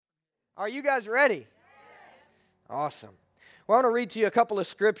Are you guys ready? Awesome. Well, I want to read to you a couple of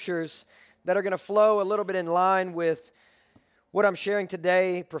scriptures that are going to flow a little bit in line with what I'm sharing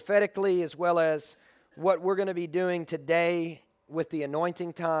today prophetically, as well as what we're going to be doing today with the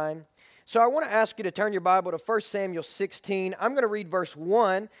anointing time. So I want to ask you to turn your Bible to 1 Samuel 16. I'm going to read verse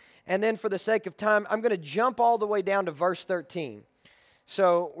 1, and then for the sake of time, I'm going to jump all the way down to verse 13.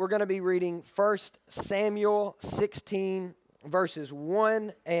 So we're going to be reading 1 Samuel 16, verses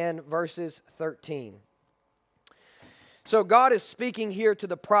 1 and verses 13. So God is speaking here to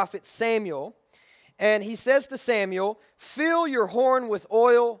the prophet Samuel, and he says to Samuel, "Fill your horn with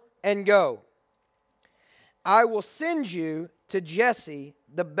oil and go. I will send you to Jesse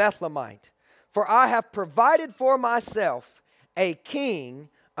the Bethlehemite, for I have provided for myself a king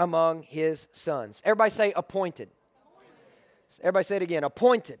among his sons." Everybody say appointed. Everybody say it again,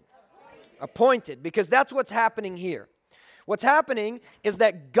 appointed. Appointed, because that's what's happening here. What's happening is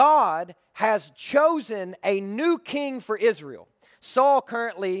that God has chosen a new king for Israel. Saul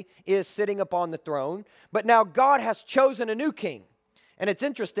currently is sitting upon the throne, but now God has chosen a new king. And it's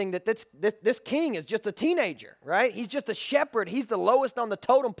interesting that this king is just a teenager, right? He's just a shepherd. He's the lowest on the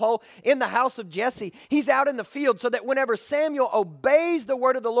totem pole in the house of Jesse. He's out in the field so that whenever Samuel obeys the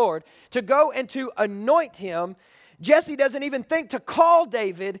word of the Lord to go and to anoint him, Jesse doesn't even think to call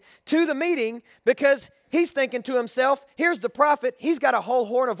David to the meeting because he's thinking to himself, here's the prophet. He's got a whole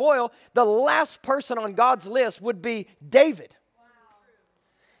horn of oil. The last person on God's list would be David.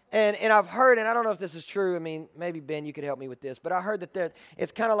 And I've heard, and I don't know if this is true. I mean, maybe Ben, you could help me with this. But I heard that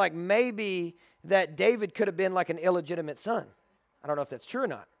it's kind of like maybe that David could have been like an illegitimate son. I don't know if that's true or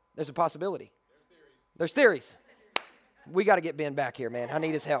not. There's a possibility. There's theories. We got to get Ben back here, man. I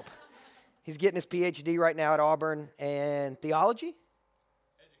need his help. He's getting his PhD right now at Auburn in theology?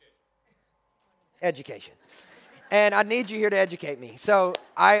 Education. And I need you here to educate me. So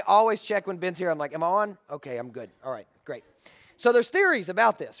I always check when Ben's here. I'm like, am I on? Okay, I'm good. All right, great. So there's theories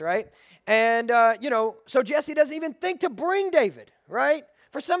about this, right? And, so Jesse doesn't even think to bring David, right?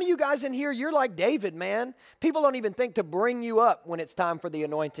 For some of you guys in here, you're like David, man. People don't even think to bring you up when it's time for the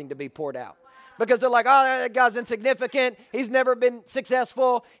anointing to be poured out. Because they're like, oh, that guy's insignificant. He's never been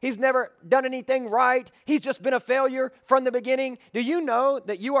successful. He's never done anything right. He's just been a failure from the beginning. Do you know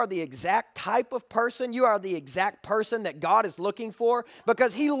that you are the exact type of person? You are the exact person that God is looking for,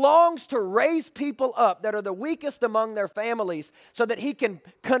 because he longs to raise people up that are the weakest among their families so that he can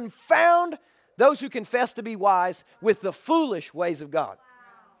confound those who confess to be wise with the foolish ways of God.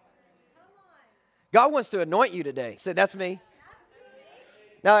 God wants to anoint you today. Say, that's me.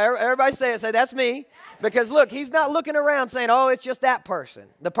 Now, everybody say that's me. Because look, he's not looking around saying, oh, it's just that person.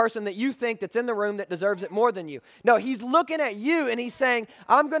 The person that you think that's in the room that deserves it more than you. No, he's looking at you and he's saying,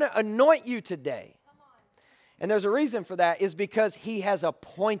 I'm going to anoint you today. And there's a reason for that, is because he has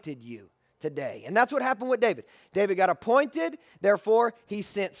appointed you today. And that's what happened with David. David got appointed. Therefore, he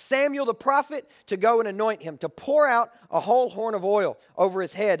sent Samuel the prophet to go and anoint him, to pour out a whole horn of oil over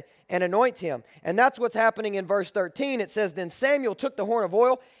his head and anoint him. And that's what's happening in verse 13. It says, then Samuel took the horn of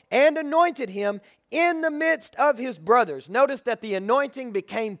oil and anointed him in the midst of his brothers. Notice that the anointing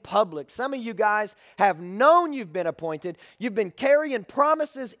became public. Some of you guys have known you've been appointed. You've been carrying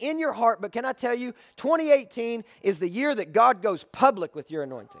promises in your heart. But can I tell you, 2018 is the year that God goes public with your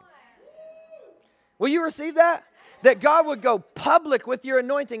anointing. Will you receive that? That God would go public with your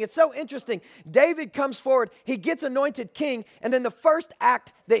anointing. It's so interesting. David comes forward. He gets anointed king. And then the first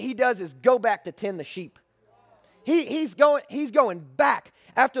act that he does is go back to tend the sheep. He's going back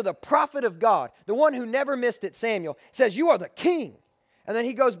after the prophet of God, the one who never missed it, Samuel, says, you are the king. And then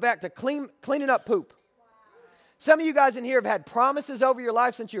he goes back to cleaning up poop. Some of you guys in here have had promises over your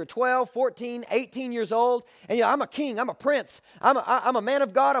life since you were 12, 14, 18 years old. And I'm a king, I'm a prince, I'm a man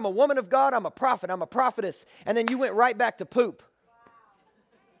of God, I'm a woman of God, I'm a prophet, I'm a prophetess. And then you went right back to poop.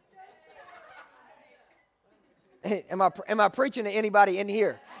 Hey, am I preaching to anybody in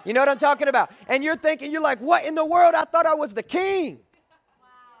here? You know what I'm talking about? And you're thinking, you're like, what in the world? I thought I was the king.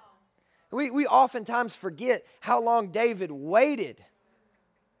 Wow. We oftentimes forget how long David waited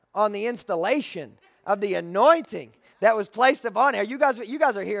on the installation of the anointing that was placed upon him. You guys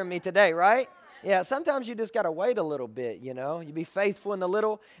are hearing me today, right? Yeah, sometimes you just got to wait a little bit, you know. You be faithful in the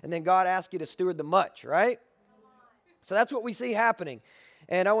little, and then God asks you to steward the much, right? So that's what we see happening.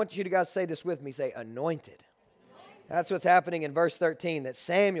 And I want you to guys say this with me. Say, anointed. That's what's happening in verse 13, that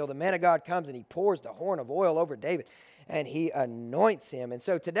Samuel, the man of God, comes and he pours the horn of oil over David, and he anoints him. And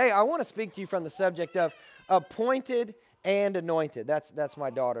so today I want to speak to you from the subject of appointed and anointed. That's my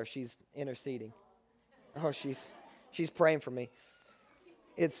daughter. She's interceding. Oh, she's praying for me.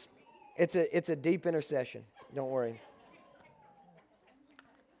 It's a deep intercession. Don't worry.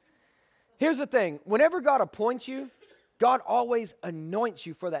 Here's the thing. Whenever God appoints you, God always anoints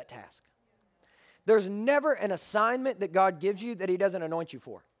you for that task. There's never an assignment that God gives you that he doesn't anoint you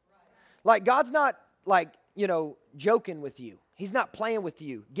for. Like, God's not, like, joking with you. He's not playing with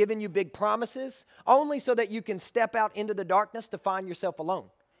you, giving you big promises, only so that you can step out into the darkness to find yourself alone.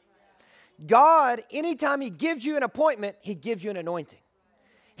 God, anytime he gives you an appointment, he gives you an anointing.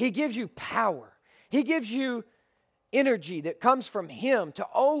 He gives you power. He gives you energy that comes from him to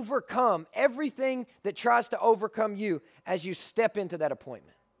overcome everything that tries to overcome you as you step into that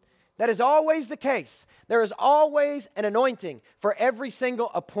appointment. That is always the case. There is always an anointing for every single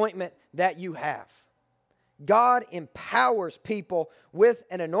appointment that you have. God empowers people with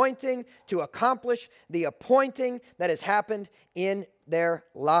an anointing to accomplish the appointing that has happened in their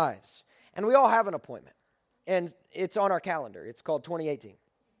lives. And we all have an appointment, and it's on our calendar. It's called 2018.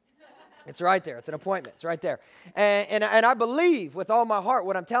 It's right there. It's an appointment. It's right there. And I believe with all my heart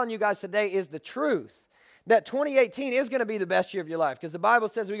what I'm telling you guys today is the truth, that 2018 is going to be the best year of your life, because the Bible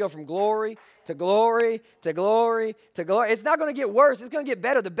says we go from glory to glory to glory to glory. It's not going to get worse. It's going to get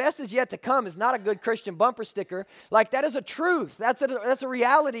better. The best is yet to come is not a good Christian bumper sticker. Like, that is a truth. That's a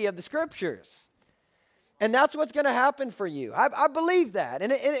reality of the Scriptures. And that's what's going to happen for you. I believe that.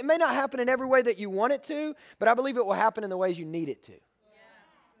 And it may not happen in every way that you want it to, but I believe it will happen in the ways you need it to.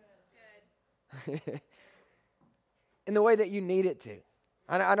 Yeah. Good. In the way that you need it to.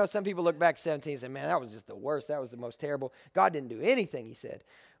 I know some people look back 17 and say, man, that was just the worst. That was the most terrible. God didn't do anything, he said.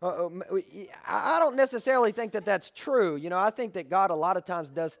 I don't necessarily think that that's true. I think that God a lot of times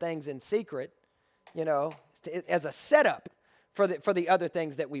does things in secret, as a setup for the other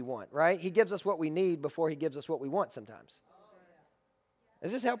things that we want, right? He gives us what we need before he gives us what we want sometimes.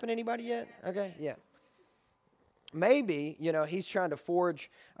 Is this helping anybody yet? Okay, yeah. Maybe, he's trying to forge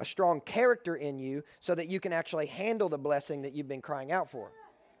a strong character in you so that you can actually handle the blessing that you've been crying out for.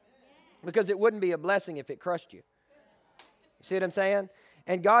 Because it wouldn't be a blessing if it crushed you. You see what I'm saying?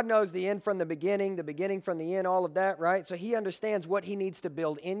 And God knows the end from the beginning from the end, all of that, right? So he understands what he needs to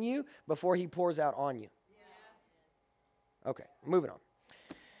build in you before he pours out on you. Okay, moving on.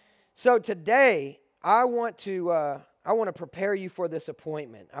 So today, I want to prepare you for this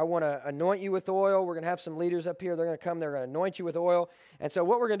appointment. I want to anoint you with oil. We're going to have some leaders up here. They're going to come. They're going to anoint you with oil. And so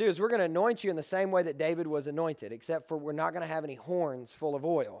what we're going to do is we're going to anoint you in the same way that David was anointed, except for we're not going to have any horns full of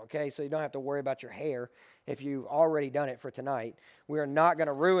oil, okay? So you don't have to worry about your hair if you've already done it for tonight. We are not going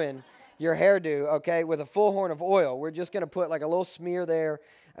to ruin your hairdo, okay, with a full horn of oil. We're just going to put like a little smear there,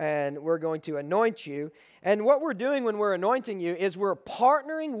 and we're going to anoint you. And what we're doing when we're anointing you is we're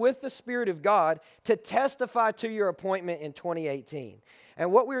partnering with the Spirit of God to testify to your appointment in 2018.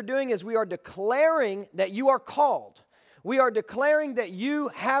 And what we're doing is we are declaring that you are called. We are declaring that you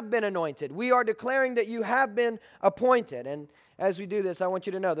have been anointed. We are declaring that you have been appointed. And as we do this, I want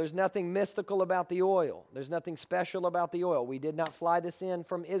you to know there's nothing mystical about the oil. There's nothing special about the oil. We did not fly this in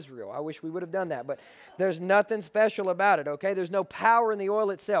from Israel. I wish we would have done that, but there's nothing special about it, okay? There's no power in the oil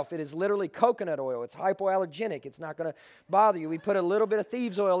itself. It is literally coconut oil. It's hypoallergenic. It's not going to bother you. We put a little bit of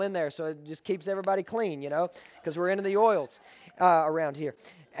thieves oil in there so it just keeps everybody clean, because we're into the oils around here.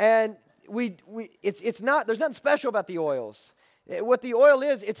 And it's not, there's nothing special about the oils. What the oil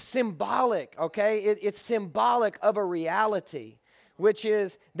is, it's symbolic, okay? It's symbolic of a reality, which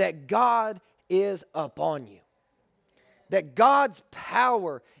is that God is upon you. That God's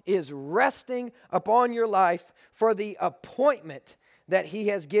power is resting upon your life for the appointment that he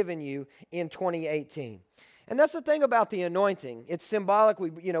has given you in 2018. And that's the thing about the anointing. It's symbolic.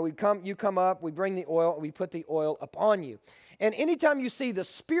 You come up, we bring the oil, we put the oil upon you. And anytime you see the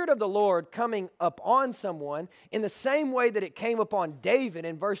Spirit of the Lord coming upon someone in the same way that it came upon David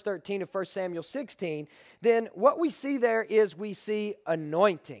in verse 13 of 1 Samuel 16, then what we see there is we see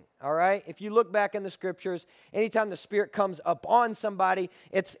anointing, all right? If you look back in the Scriptures, anytime the Spirit comes upon somebody,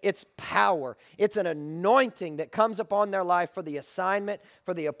 it's power. It's an anointing that comes upon their life for the assignment,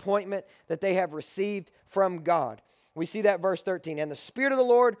 for the appointment that they have received from God. We see that verse 13. And the Spirit of the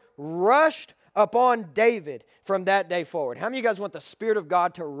Lord rushed upon David from that day forward. How many of you guys want the Spirit of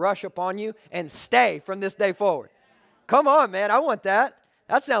God to rush upon you and stay from this day forward? Come on, man. I want that.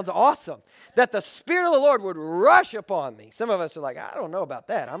 That sounds awesome. That the Spirit of the Lord would rush upon me. Some of us are like, I don't know about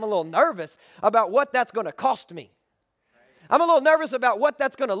that. I'm a little nervous about what that's going to cost me. I'm a little nervous about what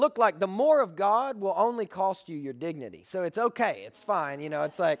that's going to look like. The more of God will only cost you your dignity. So it's okay. It's fine.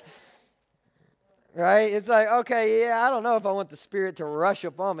 It's like... Right? It's like, okay, yeah, I don't know if I want the Spirit to rush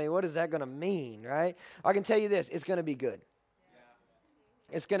upon me. What is that going to mean, right? I can tell you this, it's going to be good.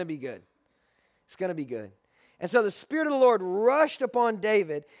 It's going to be good. It's going to be good. And so the Spirit of the Lord rushed upon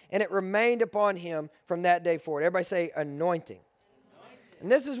David, and it remained upon him from that day forward. Everybody say anointing.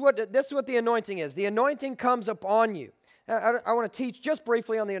 And this is what the anointing is. The anointing comes upon you. I want to teach just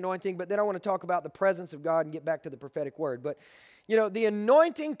briefly on the anointing, but then I want to talk about the presence of God and get back to the prophetic word. But, the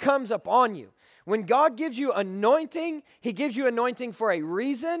anointing comes upon you. When God gives you anointing, He gives you anointing for a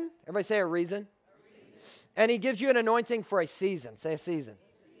reason. Everybody say a reason. And He gives you an anointing for a season. Say a season.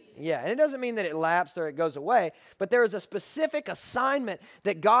 Yeah, and it doesn't mean that it lapsed or it goes away, but there is a specific assignment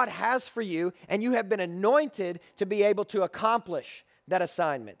that God has for you, and you have been anointed to be able to accomplish that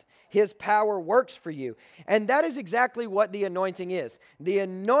assignment. His power works for you. And that is exactly what the anointing is. The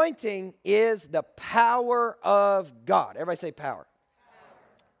anointing is the power of God. Everybody say power.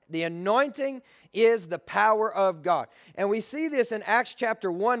 The anointing is the power of God. And we see this in Acts chapter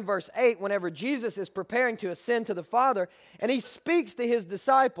 1, verse 8, whenever Jesus is preparing to ascend to the Father, and He speaks to His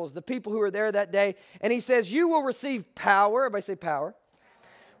disciples, the people who were there that day, and He says, you will receive power. Everybody say power.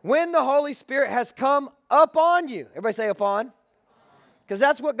 When the Holy Spirit has come upon you. Everybody say upon. Because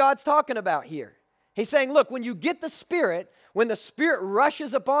that's what God's talking about here. He's saying, look, when you get the Spirit, when the Spirit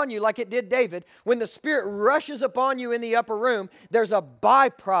rushes upon you like it did David, when the Spirit rushes upon you in the upper room, there's a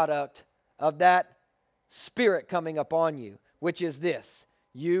byproduct of that Spirit coming upon you, which is this: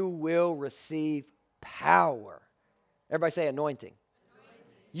 you will receive power. Everybody say anointing.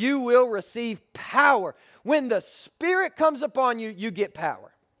 You will receive power. When the Spirit comes upon you, you get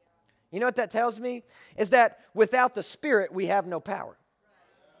power. You know what that tells me? Is that without the Spirit, we have no power.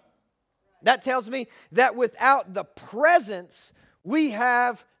 That tells me that without the presence, we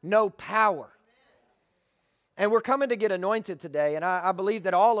have no power. And we're coming to get anointed today, and I believe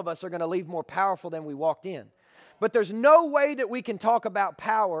that all of us are going to leave more powerful than we walked in. But there's no way that we can talk about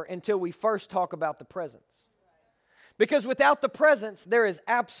power until we first talk about the presence. Because without the presence, there is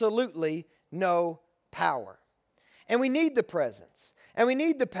absolutely no power. And we need the presence, and we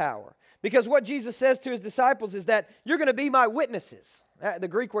need the power. Because what Jesus says to His disciples is that you're going to be my witnesses. The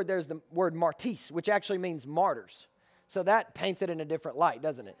Greek word there is the word martyrs, which actually means martyrs. So that paints it in a different light,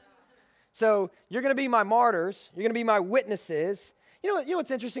 doesn't it? So you're going to be my martyrs. You're going to be my witnesses. You know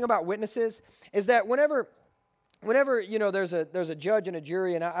what's interesting about witnesses is that whenever there's a judge and a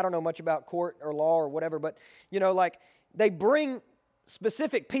jury, and I don't know much about court or law or whatever, but they bring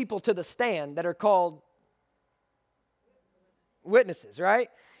specific people to the stand that are called witnesses, right?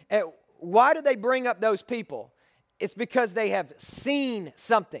 And why do they bring up those people? It's because they have seen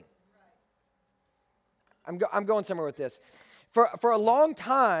something. I'm going somewhere with this. For a long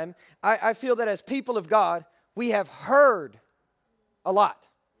time, I feel that as people of God, we have heard a lot.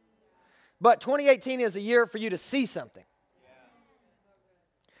 But 2018 is a year for you to see something.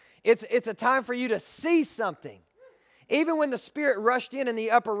 It's a time for you to see something. Even when the Spirit rushed in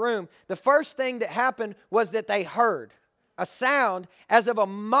the upper room, the first thing that happened was that they heard a sound as of a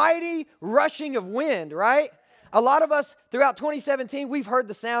mighty rushing of wind, right? A lot of us throughout 2017, we've heard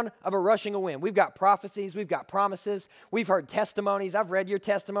the sound of a rushing of wind. We've got prophecies, we've got promises, we've heard testimonies. I've read your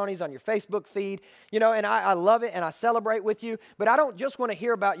testimonies on your Facebook feed, and I love it and I celebrate with you. But I don't just want to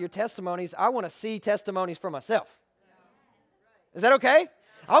hear about your testimonies. I want to see testimonies for myself. Is that okay?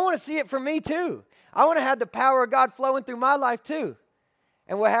 I want to see it for me too. I want to have the power of God flowing through my life too.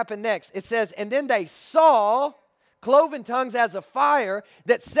 And what happened next? It says, and then they saw cloven tongues as a fire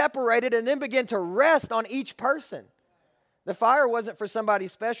that separated and then began to rest on each person. The fire wasn't for somebody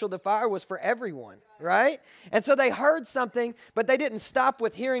special. The fire was for everyone, right? And so they heard something, but they didn't stop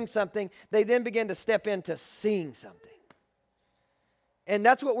with hearing something. They then began to step into seeing something. And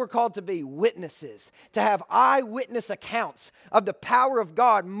that's what we're called to be, witnesses, to have eyewitness accounts of the power of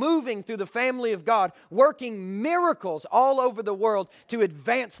God moving through the family of God, working miracles all over the world to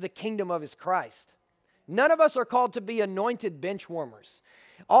advance the kingdom of His Christ. None of us are called to be anointed bench warmers.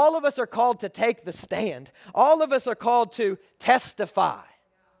 All of us are called to take the stand. All of us are called to testify,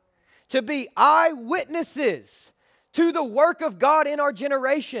 to be eyewitnesses to the work of God in our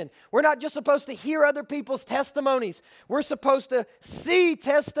generation. We're not just supposed to hear other people's testimonies. We're supposed to see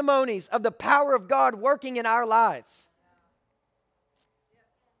testimonies of the power of God working in our lives.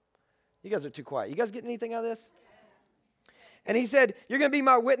 You guys are too quiet. You guys getting anything out of this? And he said, you're going to be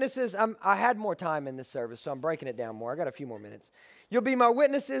my witnesses. I had more time in this service, so I'm breaking it down more. I got a few more minutes. You'll be my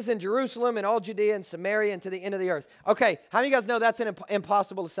witnesses in Jerusalem and all Judea and Samaria and to the end of the earth. Okay, how many of you guys know that's an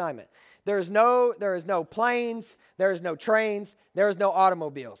impossible assignment? There is no planes, there is no trains, there is no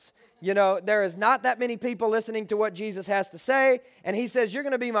automobiles. There is not that many people listening to what Jesus has to say. And he says, you're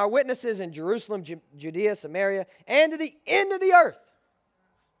going to be my witnesses in Jerusalem, Judea, Samaria, and to the end of the earth.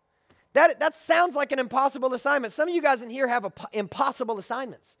 That sounds like an impossible assignment. Some of you guys in here have impossible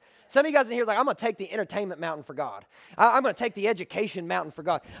assignments. Some of you guys in here are like, I'm going to take the entertainment mountain for God. I'm going to take the education mountain for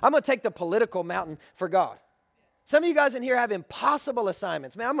God. I'm going to take the political mountain for God. Some of you guys in here have impossible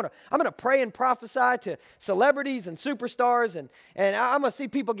assignments. Man, I'm gonna pray and prophesy to celebrities and superstars, and I'm gonna see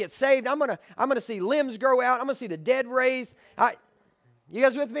people get saved. I'm gonna see limbs grow out. I'm gonna see the dead raised. You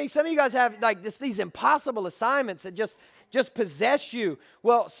guys with me? Some of you guys have like these impossible assignments that just possess you.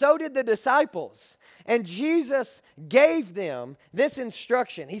 Well, so did the disciples. And Jesus gave them this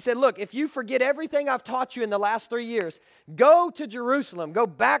instruction. He said, look, if you forget everything I've taught you in the last 3 years, go to Jerusalem, go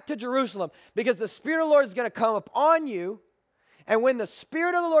back to Jerusalem, because the Spirit of the Lord is going to come upon you. And when the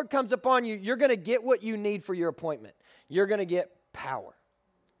Spirit of the Lord comes upon you, you're going to get what you need for your appointment. You're going to get power.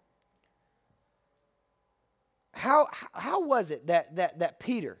 How was it that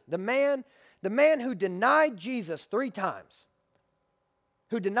Peter, the man who denied Jesus 3 times,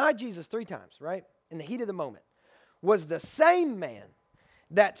 right? In the heat of the moment, was the same man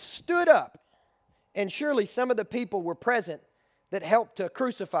that stood up, and surely some of the people were present that helped to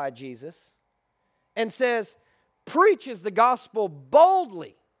crucify Jesus, and says, preaches the gospel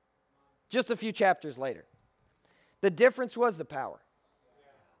boldly just a few chapters later. The difference was the power.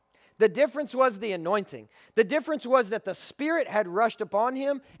 The difference was the anointing. The difference was that the Spirit had rushed upon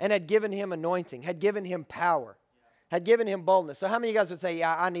him and had given him anointing, had given him power, had given him boldness. So how many of you guys would say,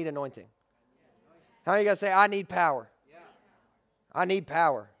 yeah, I need anointing? How many of you guys say, I need power? I need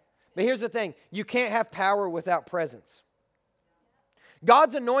power. But here's the thing. You can't have power without presence.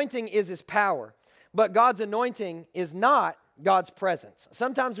 God's anointing is His power, but God's anointing is not God's presence.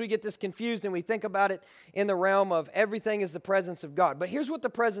 Sometimes we get this confused and we think about it in the realm of everything is the presence of God. But here's what the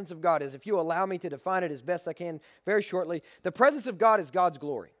presence of God is. If you allow me to define it as best I can very shortly, the presence of God is God's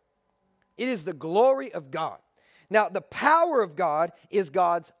glory. It is the glory of God. Now, the power of God is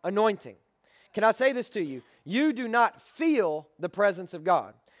God's anointing. Can I say this to you? You do not feel the presence of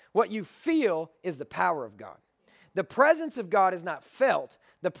God. What you feel is the power of God. The presence of God is not felt.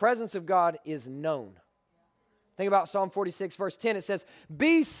 The presence of God is known. Think about Psalm 46, verse 10. It says,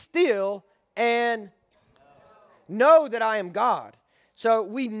 be still and know that I am God. So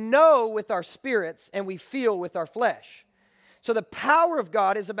we know with our spirits and we feel with our flesh. So the power of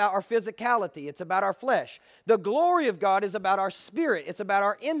God is about our physicality. It's about our flesh. The glory of God is about our spirit. It's about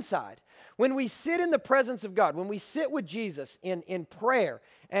our inside. When we sit in the presence of God, when we sit with Jesus in prayer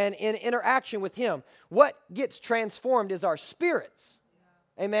and in interaction with Him, what gets transformed is our spirits.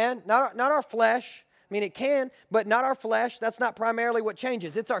 Amen? Not our flesh. I mean, it can, but not our flesh. That's not primarily what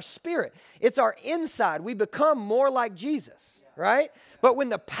changes. It's our spirit. It's our inside. We become more like Jesus, right? But when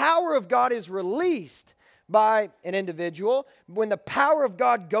the power of God is released by an individual, when the power of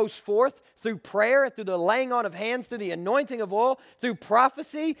God goes forth through prayer, through the laying on of hands, through the anointing of oil, through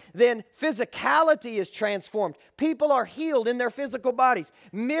prophecy, then physicality is transformed. People are healed in their physical bodies.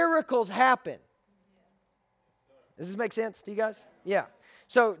 Miracles happen. Does this make sense to you guys? Yeah.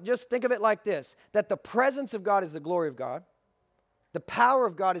 So just think of it like this, that the presence of God is the glory of God. The power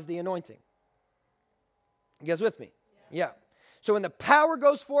of God is the anointing. You guys with me? Yeah. So when the power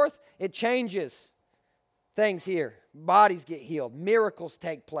goes forth, it changes things here. Bodies get healed. Miracles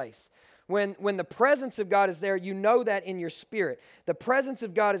take place. When the presence of God is there, you know that in your spirit. The presence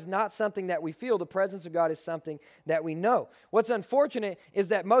of God is not something that we feel. The presence of God is something that we know. What's unfortunate is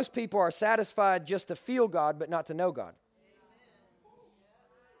that most people are satisfied just to feel God, but not to know God.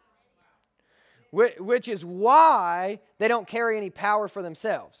 Which is why they don't carry any power for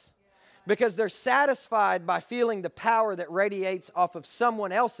themselves. Because they're satisfied by feeling the power that radiates off of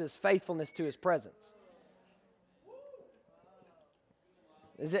someone else's faithfulness to His presence.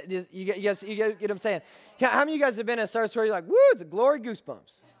 You get what I'm saying? How many of you guys have been in a service where you're like, woo, it's a glory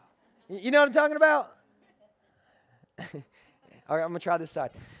goosebumps? You know what I'm talking about? All right, I'm going to try this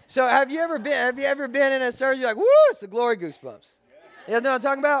side. So have you ever been in a service you're like, woo, it's a glory goosebumps? You know what I'm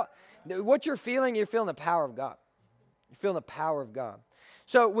talking about? What you're feeling the power of God. You're feeling the power of God.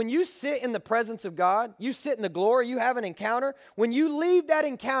 So when you sit in the presence of God, you sit in the glory, you have an encounter. When you leave that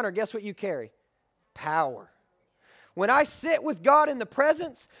encounter, guess what you carry? Power. When I sit with God in the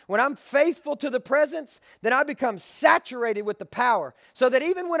presence, when I'm faithful to the presence, then I become saturated with the power. So that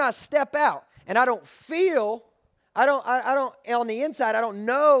even when I step out and I don't feel, I don't on the inside, I don't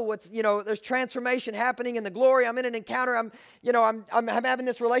know what's, there's transformation happening in the glory. I'm in an encounter. I'm having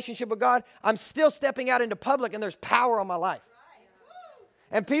this relationship with God. I'm still stepping out into public and there's power on my life.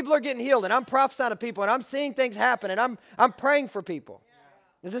 And people are getting healed and I'm prophesying to people and I'm seeing things happen and I'm praying for people.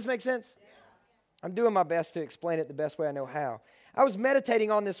 Does this make sense? I'm doing my best to explain it the best way I know how. I was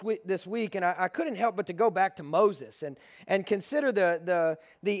meditating on this week, and I couldn't help but to go back to Moses and consider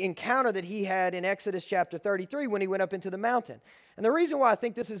the encounter that he had in Exodus chapter 33 when he went up into the mountain. And the reason why I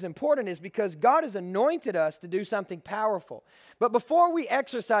think this is important is because God has anointed us to do something powerful. But before we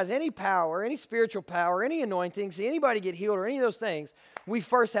exercise any power, any spiritual power, any anointing, see anybody get healed or any of those things, we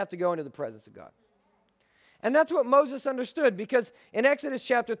first have to go into the presence of God. And that's what Moses understood, because in Exodus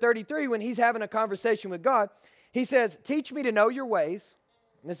chapter 33, when he's having a conversation with God, he says, teach me to know your ways.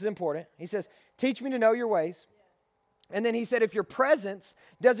 And this is important. He says, teach me to know your ways. And then he said, if your presence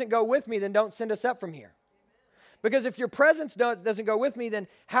doesn't go with me, then don't send us up from here. Because if your presence doesn't go with me, then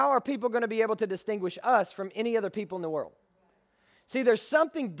how are people going to be able to distinguish us from any other people in the world? See, there's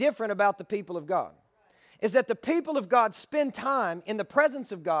something different about the people of God. Is that the people of God spend time in the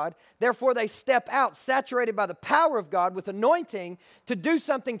presence of God, therefore they step out saturated by the power of God with anointing to do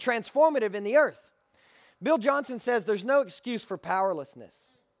something transformative in the earth. Bill Johnson says there's no excuse for powerlessness.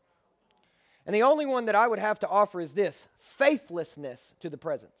 And the only one that I would have to offer is this: faithlessness to the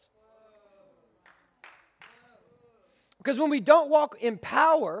presence. Because when we don't walk in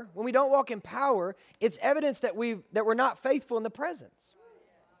power, it's evidence that we're not faithful in the presence.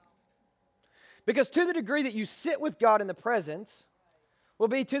 Because to the degree that you sit with God in the presence will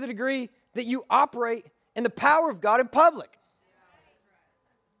be to the degree that you operate in the power of God in public.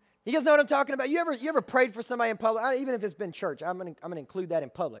 You guys know what I'm talking about? You ever prayed for somebody in public? Even if it's been church, I'm going to include that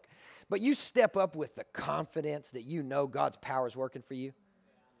in public. But you step up with the confidence that you know God's power is working for you.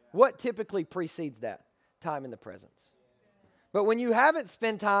 What typically precedes that? Time in the presence. But when you haven't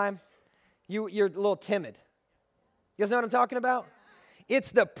spent time, you're a little timid. You guys know what I'm talking about?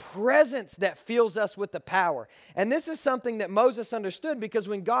 It's the presence that fills us with the power. And this is something that Moses understood, because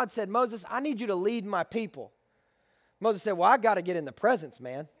when God said, Moses, I need you to lead my people. Moses said, well, I got to get in the presence,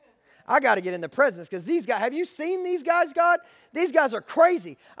 man. I got to get in the presence, because these guys, have you seen these guys, God? These guys are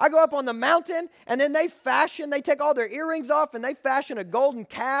crazy. I go up on the mountain, and then they take all their earrings off, and they fashion a golden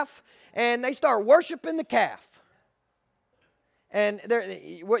calf, and they start worshiping the calf. And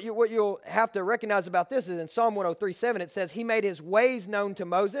what you'll have to recognize about this is in Psalm 103:7, it says, he made his ways known to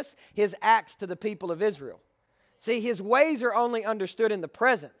Moses, his acts to the people of Israel. See, his ways are only understood in the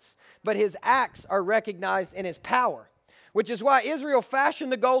presence, but his acts are recognized in his power, which is why Israel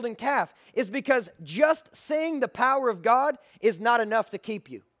fashioned the golden calf, is because just seeing the power of God is not enough to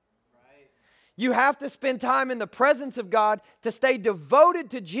keep you. Right. You have to spend time in the presence of God to stay devoted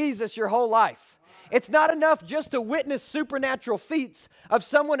to Jesus your whole life. It's not enough just to witness supernatural feats of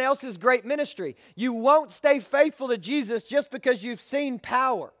someone else's great ministry. You won't stay faithful to Jesus just because you've seen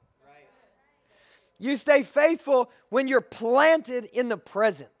power. Right. You stay faithful when you're planted in the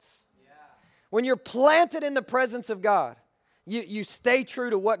presence. Yeah. When you're planted in the presence of God, you stay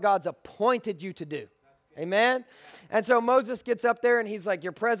true to what God's appointed you to do. Amen? And so Moses gets up there and he's like, if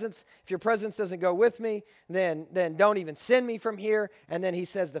your presence doesn't go with me, then don't even send me from here. And then he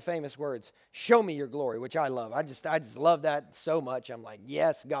says the famous words, show me your glory, which I love. I just love that so much. I'm like,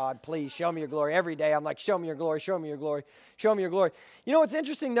 yes, God, please show me your glory. Every day I'm like, show me your glory, show me your glory, show me your glory. You know what's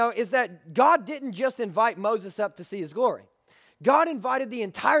interesting though is that God didn't just invite Moses up to see his glory. God invited the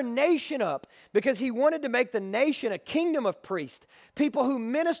entire nation up because he wanted to make the nation a kingdom of priests, people who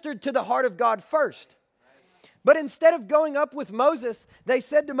ministered to the heart of God first. But instead of going up with Moses, they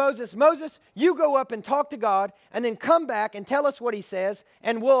said to Moses, Moses, you go up and talk to God and then come back and tell us what he says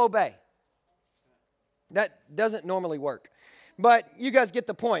and we'll obey. That doesn't normally work. But you guys get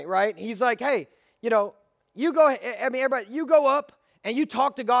the point, right? He's like, hey, you go up and you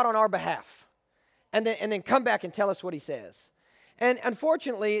talk to God on our behalf and then come back and tell us what he says. And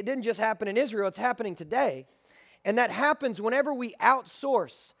unfortunately, it didn't just happen in Israel, it's happening today. And that happens whenever we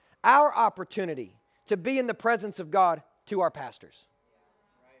outsource our opportunity to be in the presence of God to our pastors.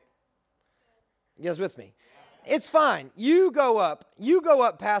 You guys with me? It's fine. You go up,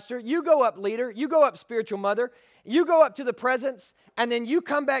 pastor, you go up, leader, you go up, spiritual mother, you go up to the presence, and then you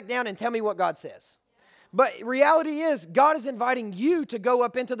come back down and tell me what God says. But reality is, God is inviting you to go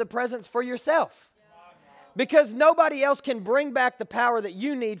up into the presence for yourself. Because nobody else can bring back the power that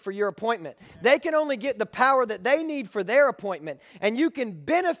you need for your appointment. They can only get the power that they need for their appointment. And you can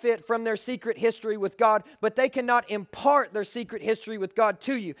benefit from their secret history with God, but they cannot impart their secret history with God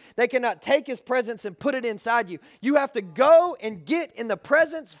to you. They cannot take his presence and put it inside you. You have to go and get in the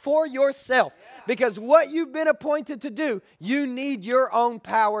presence for yourself. Because what you've been appointed to do, you need your own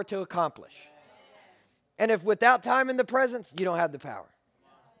power to accomplish. And if without time in the presence, you don't have the power.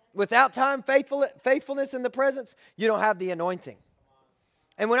 Without time, faithfulness in the presence, you don't have the anointing.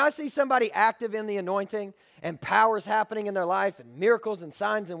 And when I see somebody active in the anointing and powers happening in their life and miracles and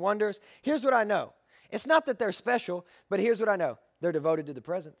signs and wonders, here's what I know. It's not that they're special, but here's what I know. They're devoted to the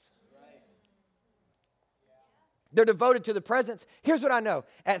presence. They're devoted to the presence. Here's what I know.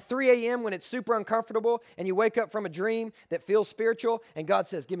 At 3 a.m. when it's super uncomfortable and you wake up from a dream that feels spiritual and God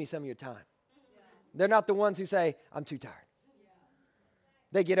says, give me some of your time. They're not the ones who say, I'm too tired.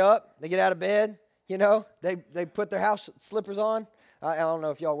 They get up, they get out of bed, they put their house slippers on. I don't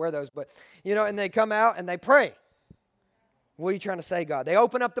know if y'all wear those, but, and they come out and they pray. What are you trying to say, God? They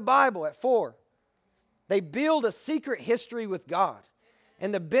open up the Bible at 4. They build a secret history with God.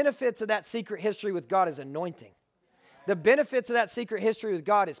 And the benefits of that secret history with God is anointing. The benefits of that secret history with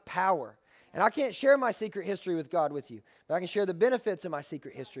God is power. And I can't share my secret history with God with you, but I can share the benefits of my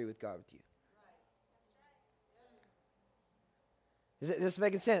secret history with God with you. Is this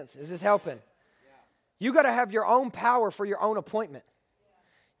making sense? Is this helping? You got to have your own power for your own appointment.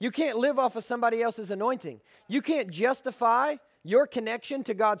 You can't live off of somebody else's anointing. You can't justify your connection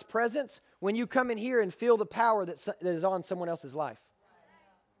to God's presence when you come in here and feel the power that is on someone else's life.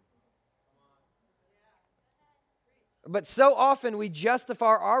 But so often we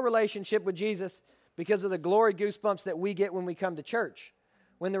justify our relationship with Jesus because of the glory goosebumps that we get when we come to church.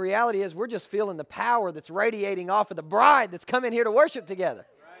 When the reality is we're just feeling the power that's radiating off of the bride that's coming here to worship together.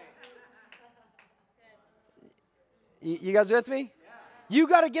 You guys with me? You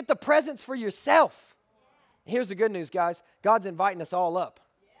got to get the presence for yourself. Here's the good news, guys. God's inviting us all up.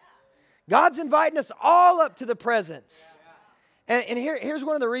 God's inviting us all up to the presence. And here's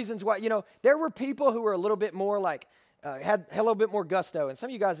one of the reasons why, there were people who were a little bit more like, had a little bit more gusto. And some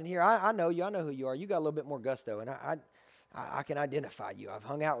of you guys in here, I know you. I know who you are. You got a little bit more gusto. And I can identify you. I've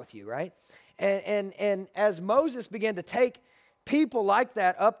hung out with you, right? And as Moses began to take people like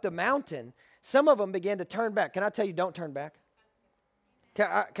that up the mountain, some of them began to turn back. Can I tell you, don't turn back?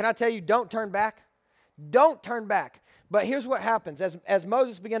 Can I tell you, don't turn back? Don't turn back. But here's what happens. As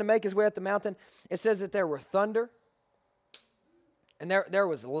Moses began to make his way up the mountain, it says that there were thunder, and there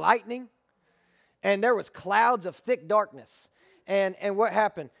was lightning, and there was clouds of thick darkness. And what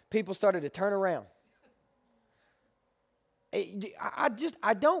happened? People started to turn around.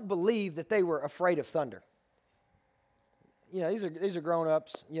 I don't believe that they were afraid of thunder. These are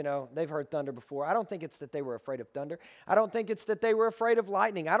grown-ups, they've heard thunder before. I don't think it's that they were afraid of thunder. I don't think it's that they were afraid of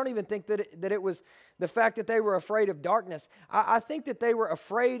lightning. I don't even think that it was the fact that they were afraid of darkness. I think that they were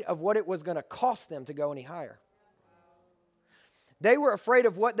afraid of what it was going to cost them to go any higher. They were afraid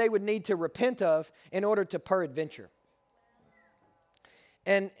of what they would need to repent of in order to peradventure.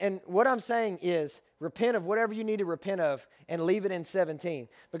 And what I'm saying is, repent of whatever you need to repent of and leave it in 17.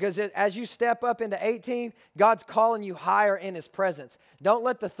 Because as you step up into 18, God's calling you higher in His presence. Don't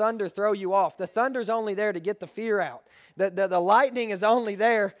let the thunder throw you off. The thunder's only there to get the fear out. The lightning is only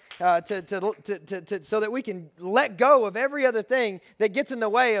there so that we can let go of every other thing that gets in the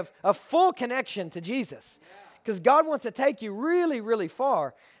way of a full connection to Jesus. Because God wants to take you really, really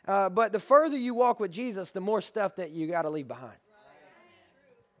far. But the further you walk with Jesus, the more stuff that you got to leave behind.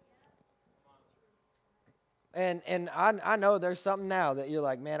 And I know there's something now that you're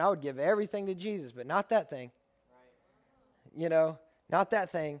like, man, I would give everything to Jesus, but not that thing. Not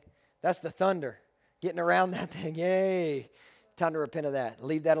that thing. That's the thunder. Getting around that thing. Yay. Time to repent of that.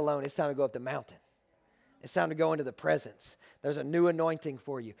 Leave that alone. It's time to go up the mountain. It's time to go into the presence. There's a new anointing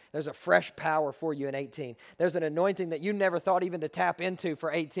for you. There's a fresh power for you in 18. There's an anointing that you never thought even to tap into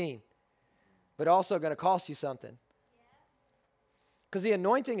for 18, but also going to cost you something. Because the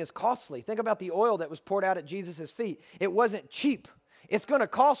anointing is costly. Think about the oil that was poured out at Jesus' feet. It wasn't cheap. It's going to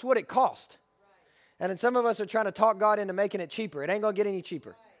cost what it cost. And then some of us are trying to talk God into making it cheaper. It ain't going to get any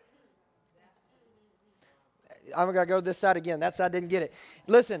cheaper. I'm going to go to this side again. That side didn't get it.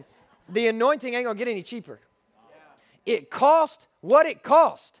 Listen, the anointing ain't going to get any cheaper. It cost what it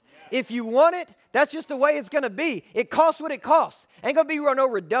cost. If you want it, that's just the way it's going to be. It costs what it costs. Ain't going to be no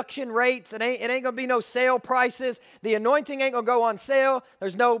reduction rates. It ain't going to be no sale prices. The anointing ain't going to go on sale.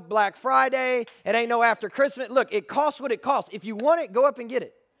 There's no Black Friday. It ain't no after Christmas. Look, it costs what it costs. If you want it, go up and get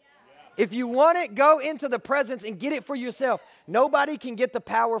it. If you want it, go into the presence and get it for yourself. Nobody can get the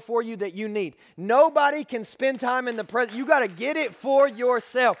power for you that you need. Nobody can spend time in the presence. You got to get it for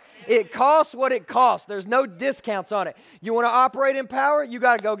yourself. It costs what it costs. There's no discounts on it. You want to operate in power? You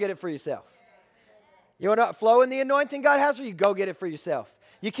got to go get it for yourself. You want to flow in the anointing God has for you? Go get it for yourself.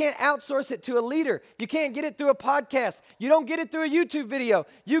 You can't outsource it to a leader. You can't get it through a podcast. You don't get it through a YouTube video.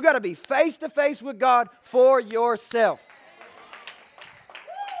 You got to be face to face with God for yourself.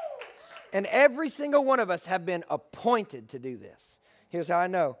 And every single one of us have been appointed to do this. Here's how I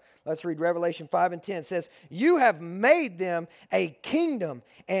know. Let's read Revelation 5 and 10. It says, you have made them a kingdom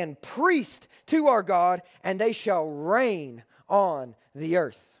and priest to our God, and they shall reign on the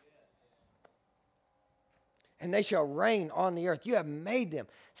earth. and they shall reign on the earth. You have made them.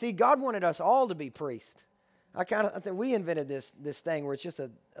 See, God wanted us all to be priests. I think we invented this thing where it's just a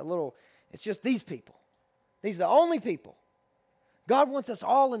little, it's just these people. These are the only people. God wants us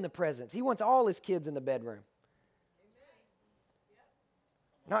all in the presence. He wants all his kids in the bedroom.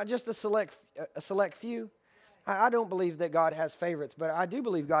 Not just a select few. I don't believe that God has favorites, but I do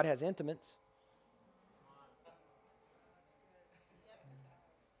believe God has intimates.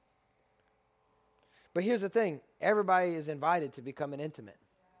 But here's the thing. Everybody is invited to become an intimate.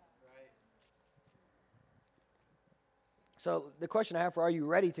 So the question I have for, are you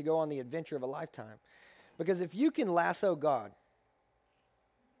ready to go on the adventure of a lifetime? Because if you can lasso God,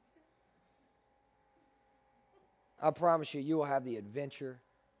 I promise you, you will have the adventure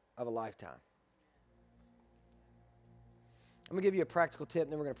of a lifetime. I'm going to give you a practical tip,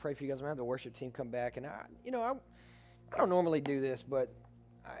 and then we're going to pray for you guys. I'm going to have the worship team come back. And I don't normally do this, but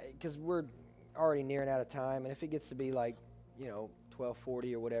because we're already nearing out of time, and if it gets to be like,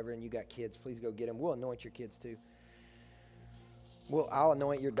 12:40 or whatever, and you got kids, please go get them. We'll anoint your kids too. I'll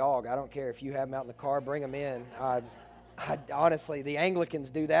anoint your dog. I don't care if you have them out in the car, bring them in. I honestly, the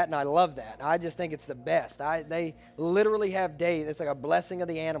Anglicans do that, and I love that. I just think it's the best. They literally have days. It's like a blessing of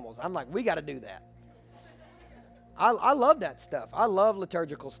the animals. I'm like, we got to do that. I love that stuff. I love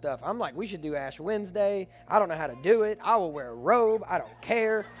liturgical stuff. I'm like, we should do Ash Wednesday. I don't know how to do it. I will wear a robe. I don't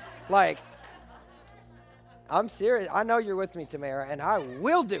care. Like, I'm serious. I know you're with me, Tamara, and I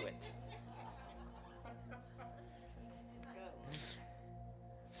will do it.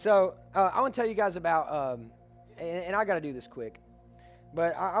 So I want to tell you guys about, and I got to do this quick,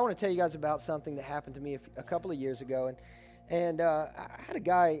 but I want to tell you guys about something that happened to me a couple of years ago. And I had a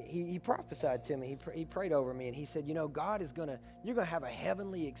guy, he prophesied to me, he prayed over me, and he said, God is you're going to have a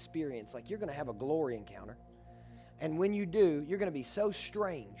heavenly experience, like you're going to have a glory encounter. And when you do, you're going to be so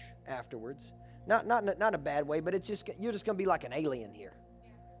strange afterwards. Not in a bad way, but you're just going to be like an alien here.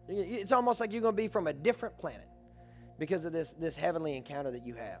 It's almost like you're going to be from a different planet because of this heavenly encounter that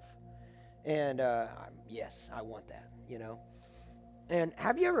you have. And yes, I want that, And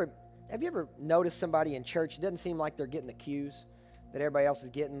have you ever noticed somebody in church? It doesn't seem like they're getting the cues that everybody else is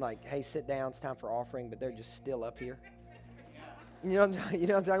getting, like, hey, sit down, it's time for offering, but they're just still up here. You know what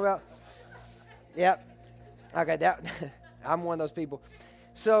I'm talking about? Yep. Okay, I'm one of those people.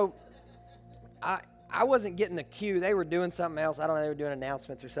 So I wasn't getting the cue. They were doing something else. I don't know, they were doing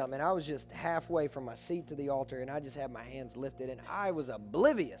announcements or something, and I was just halfway from my seat to the altar, and I just had my hands lifted, and I was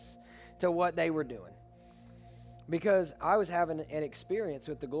oblivious to what they were doing because I was having an experience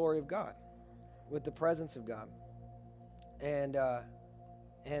with the glory of God, with the presence of God. And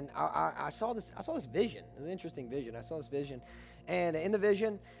I saw this vision. It was an interesting vision. I saw this vision, and in the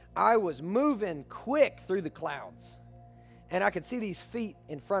vision, I was moving quick through the clouds. And I could see these feet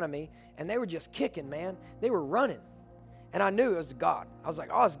in front of me, and they were just kicking, man. They were running. And I knew it was God. I was like,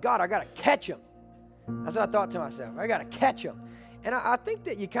 oh, it's God. I got to catch him. That's what I thought to myself. I got to catch him. And I think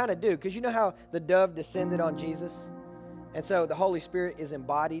that you kind of do, because you know how the dove descended on Jesus? And so the Holy Spirit is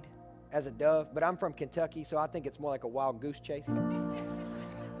embodied as a dove. But I'm from Kentucky, so I think it's more like a wild goose chase.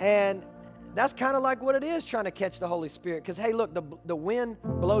 And that's kind of like what it is, trying to catch the Holy Spirit. Because, hey, look, the wind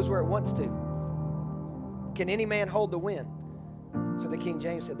blows where it wants to. Can any man hold the wind? So the King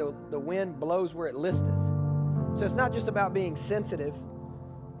James said, the wind blows where it listeth. So it's not just about being sensitive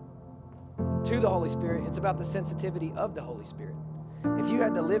to the Holy Spirit. It's about the sensitivity of the Holy Spirit. If you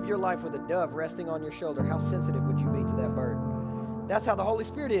had to live your life with a dove resting on your shoulder, how sensitive would you be to that bird? That's how the Holy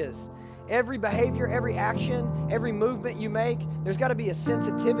Spirit is. Every behavior, every action, every movement you make, there's got to be a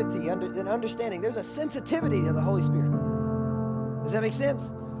sensitivity, an understanding. There's a sensitivity to the Holy Spirit. Does that make sense?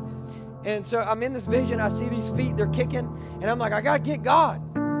 And so I'm in this vision. I see these feet, they're kicking, and I'm like, I got to get God.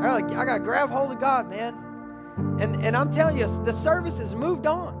 I got to grab hold of God, man. And I'm telling you, the service has moved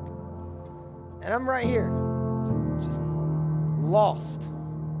on. And I'm right here, just lost.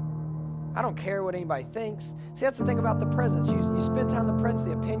 I don't care what anybody thinks. See, that's the thing about the presence. You spend time in the presence,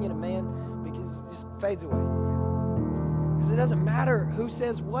 the opinion of man, because it just fades away. Because it doesn't matter who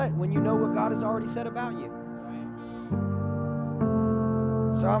says what when you know what God has already said about you.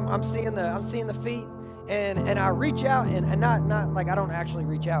 So I'm seeing the feet, and I reach out, and not like I don't actually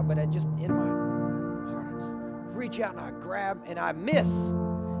reach out, but I just in my heart I just reach out and I grab and I miss,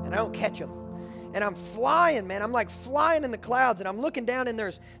 and I don't catch them, and I'm flying, man. I'm like flying in the clouds, and I'm looking down, and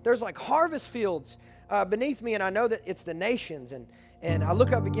there's like harvest fields beneath me, and I know that it's the nations, and I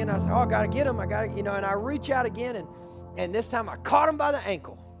look up again. And I say, oh, I gotta get them. And I reach out again, and this time I caught him by the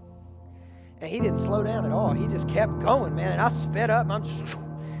ankle. And he didn't slow down at all. He just kept going, man. And I sped up, and I'm just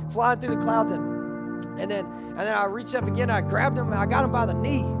flying through the clouds. And then I reached up again. I grabbed him, and I got him by the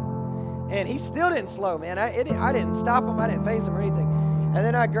knee. And he still didn't slow, man. I didn't stop him. I didn't phase him or anything. And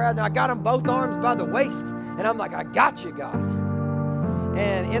then I got him both arms by the waist. And I'm like, I got you, God.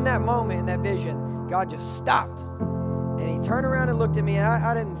 And in that moment, in that vision, God just stopped. And he turned around and looked at me. And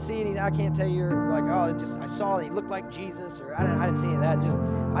I didn't see anything. I can't tell you, like, I saw that he looked like Jesus. Or I didn't see any of that.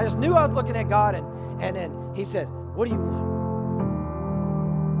 I just knew I was looking at God. And then he said, what do you want?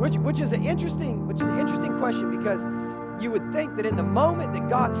 Which is an interesting question, because you would think that in the moment that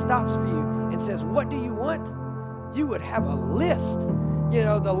God stops for you and says, what do you want? You would have a list,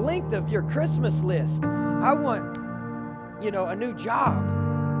 the length of your Christmas list. I want, a new job.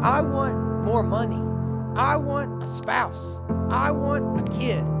 I want more money. I want a spouse. I want a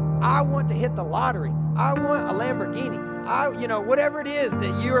kid. I want to hit the lottery. I want a Lamborghini. Whatever it is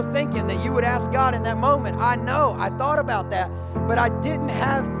that you're thinking that you would ask God in that moment. I know, I thought about that, but I didn't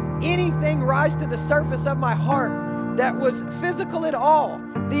have anything rise to the surface of my heart that was physical at all.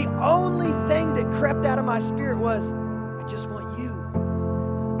 The only thing that crept out of my spirit was, I just want you.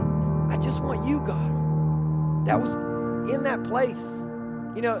 I just want you, God. That was in that place.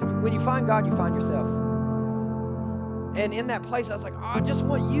 When you find God, you find yourself. And in that place, I was like, I just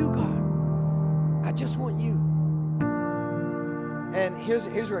want you, God. I just want you. And here's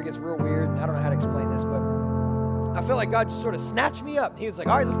where it gets real weird. I don't know how to explain this, but I feel like God just sort of snatched me up. He was like,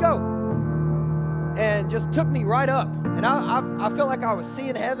 all right, let's go. And just took me right up. And I feel like I was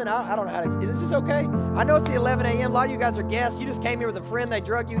seeing heaven. I don't know how to, is this okay? I know it's the 11 a.m. A lot of you guys are guests. You just came here with a friend. They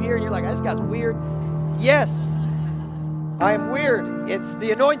drug you here. And you're like, this guy's weird. Yes, I am weird. It's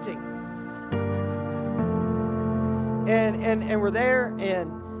the anointing. And we're there.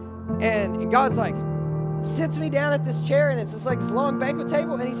 And God's like, sits me down at this chair. And it's just like this long banquet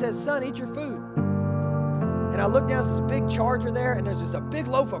table. And he says, son, eat your food. And I look down, there's this big charger there, and there's just a big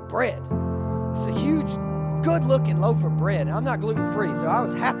loaf of bread. It's a huge, good-looking loaf of bread. And I'm not gluten-free, so I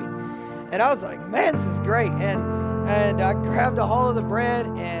was happy. And I was like, man, this is great. And I grabbed a hold of the bread,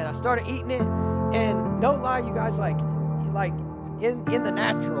 and I started eating it. And no lie, you guys, like in the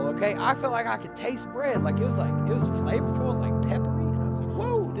natural, okay? I felt like I could taste bread. Like it was flavorful and like peppery. And I was like,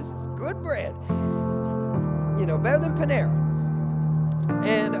 whoa, this is good bread. Better than Panera.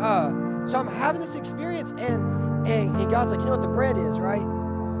 And so I'm having this experience, and God's like, you know what the bread is, right?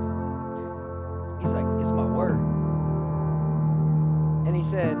 He's like, it's my word. And he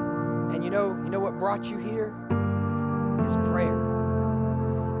said, and you know what brought you here? Is prayer.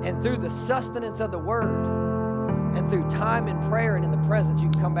 And through the sustenance of the word, and through time in prayer and in the presence, you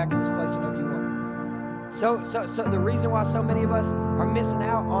can come back in this place whenever you want. So the reason why so many of us are missing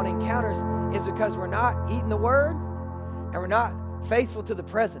out on encounters is because we're not eating the word, and we're not faithful to the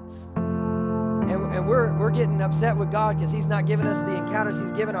presence. And we're getting upset with God because he's not giving us the encounters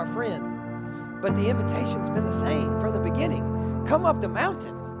he's given our friend. But the invitation's been the same from the beginning. Come up the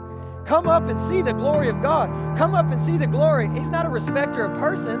mountain. Come up and see the glory of God. Come up and see the glory. He's not a respecter of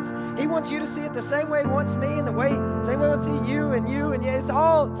persons. He wants you to see it the same way he wants me, and same way he wants to see you. And it's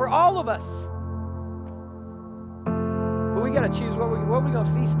all for all of us. But we got to choose what we're going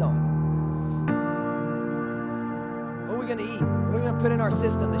to feast on. What are we going to eat? What are we going to put in our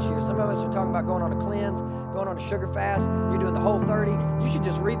system this year? Some of us are talking about going on a cleanse, going on a sugar fast. You're doing the whole 30. You should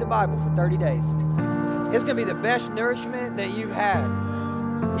just read the Bible for 30 days. It's going to be the best nourishment that you've had.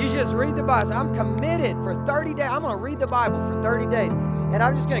 You just read the Bible. I'm committed for 30 days. I'm going to read the Bible for 30 days. And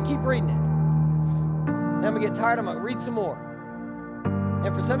I'm just going to keep reading it. Then I'm going to get tired. I'm going to read some more.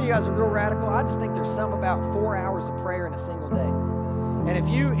 And for some of you guys who are real radical, I just think there's something about 4 hours of prayer in a single day. And if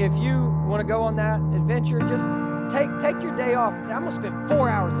you want to go on that adventure, just take your day off and say, I'm going to spend 4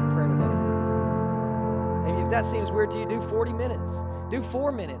 hours in prayer today. Maybe if that seems weird to you, do 40 minutes. Do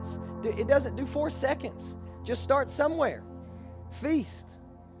 4 minutes. Do 4 seconds. Just start somewhere. Feast.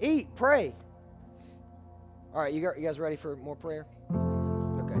 Eat. Pray. All right, you guys ready for more prayer?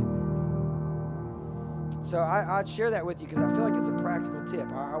 Okay. So I'd share that with you because I feel like it's a practical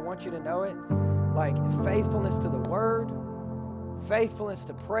tip. I want you to know it. Like faithfulness to the word, faithfulness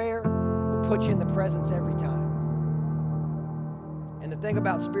to prayer will put you in the presence every time. And the thing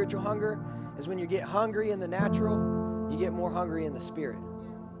about spiritual hunger is when you get hungry in the natural, you get more hungry in the spirit.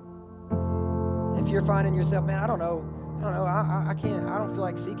 If you're finding yourself, man, I don't know, I can't, I don't feel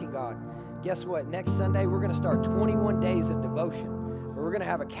like seeking God. Guess what? Next Sunday, we're going to start 21 days of devotion. Where we're going to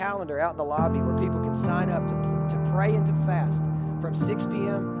have a calendar out in the lobby where people can sign up to pray and to fast from 6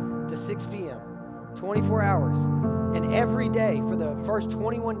 p.m. to 6 p.m., 24 hours. And every day for the first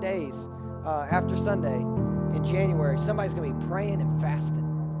 21 days after Sunday in January, somebody's going to be praying and fasting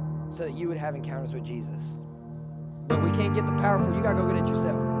so that you would have encounters with Jesus. But we can't get the power for you. You got to go get it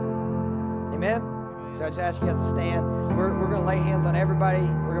yourself. Amen? So I just ask you guys to stand. We're going to lay hands on everybody.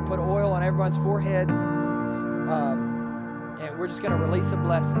 We're going to put oil on everyone's forehead. And we're just going to release a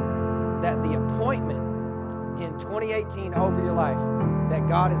blessing that the appointment in 2018 over your life, that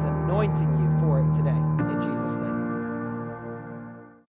God is anointing you for it today in Jesus' name.